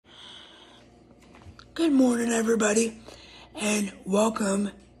Good morning, everybody, and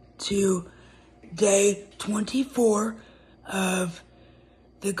welcome to day 24 of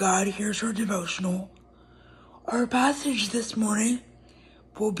the God Hears Our devotional. Our passage this morning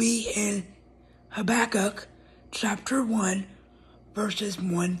will be in Habakkuk chapter 1, verses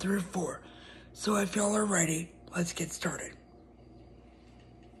 1 through 4. So if y'all are ready, let's get started.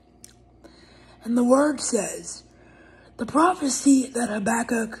 And the word says, the prophecy that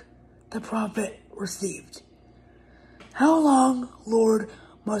Habakkuk the prophet received. How long, Lord,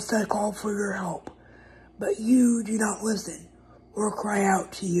 must I call for your help, but you do not listen, or cry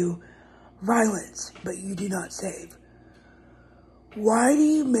out to you, violence, but you do not save? Why do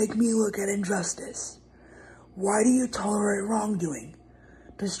you make me look at injustice? Why do you tolerate wrongdoing?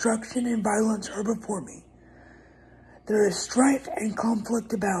 Destruction and violence are before me. There is strife and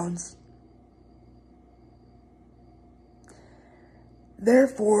conflict abounds.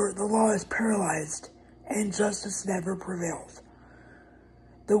 Therefore, the law is paralyzed, and justice never prevails.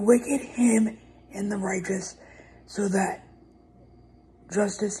 The wicked hem in the righteous, so that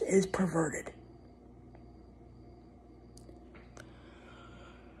justice is perverted.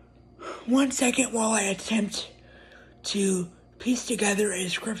 One second while I attempt to piece together a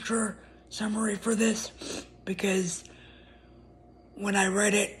scripture summary for this, because when I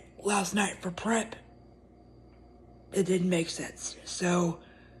read it last night for prep, it didn't make sense. So,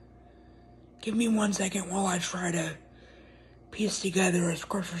 give me 1 second while I try to piece together a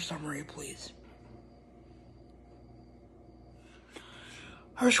scripture summary, please.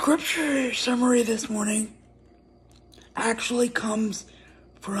 Our scripture summary this morning actually comes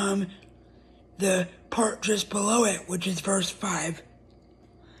from the part just below it, which is verse 5.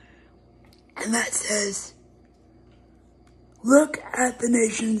 And that says, look at the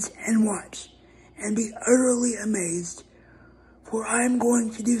nations and watch, and be utterly amazed, for I am going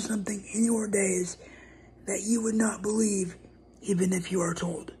to do something in your days that you would not believe, even if you are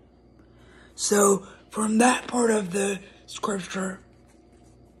told. So, from that part of the scripture,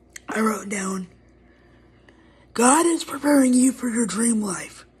 I wrote down, God is preparing you for your dream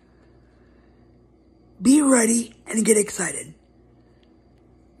life. Be ready and get excited.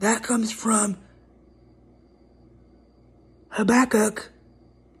 That comes from Habakkuk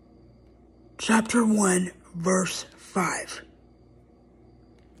chapter 1, verse 5.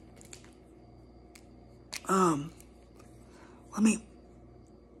 Let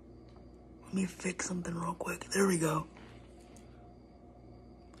me fix something real quick. There we go.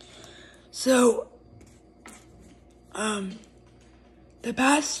 So, the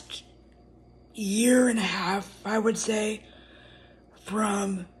past year and a half, I would say,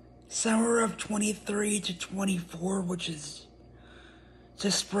 from summer of 23 to 24, which is to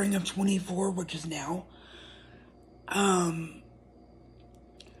spring of 24, which is now,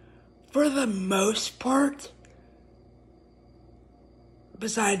 for the most part,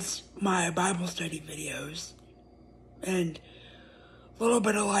 besides my Bible study videos and a little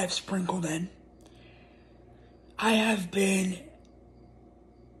bit of life sprinkled in, I have been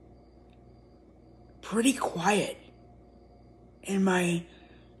pretty quiet in my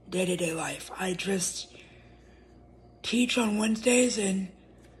day-to-day life. I just teach on Wednesdays and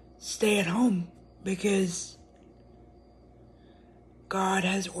stay at home because God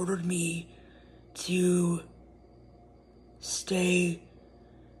has ordered me to stay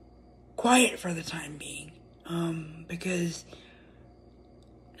quiet for the time being, because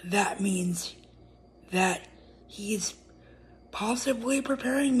that means that He's possibly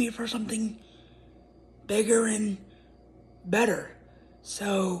preparing me for something bigger and better.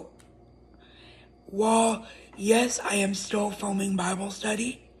 So, while, yes, I am still filming Bible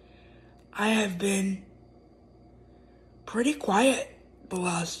study, I have been pretty quiet the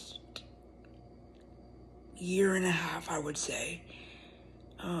last year and a half, I would say.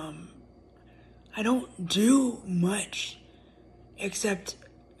 I don't do much except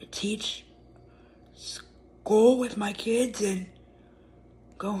teach school with my kids and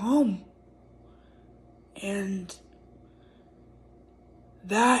go home. And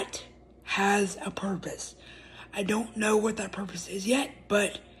that has a purpose. I don't know what that purpose is yet,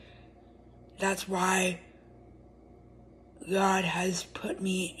 but that's why God has put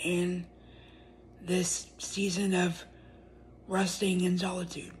me in this season of resting in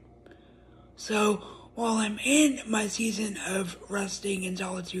solitude. So, while I'm in my season of resting in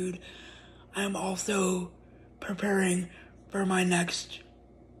solitude, I'm also preparing for my next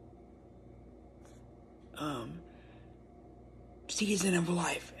season of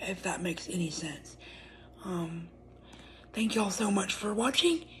life, if that makes any sense. Thank y'all so much for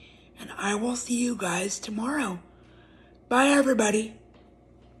watching, and I will see you guys tomorrow. Bye, everybody.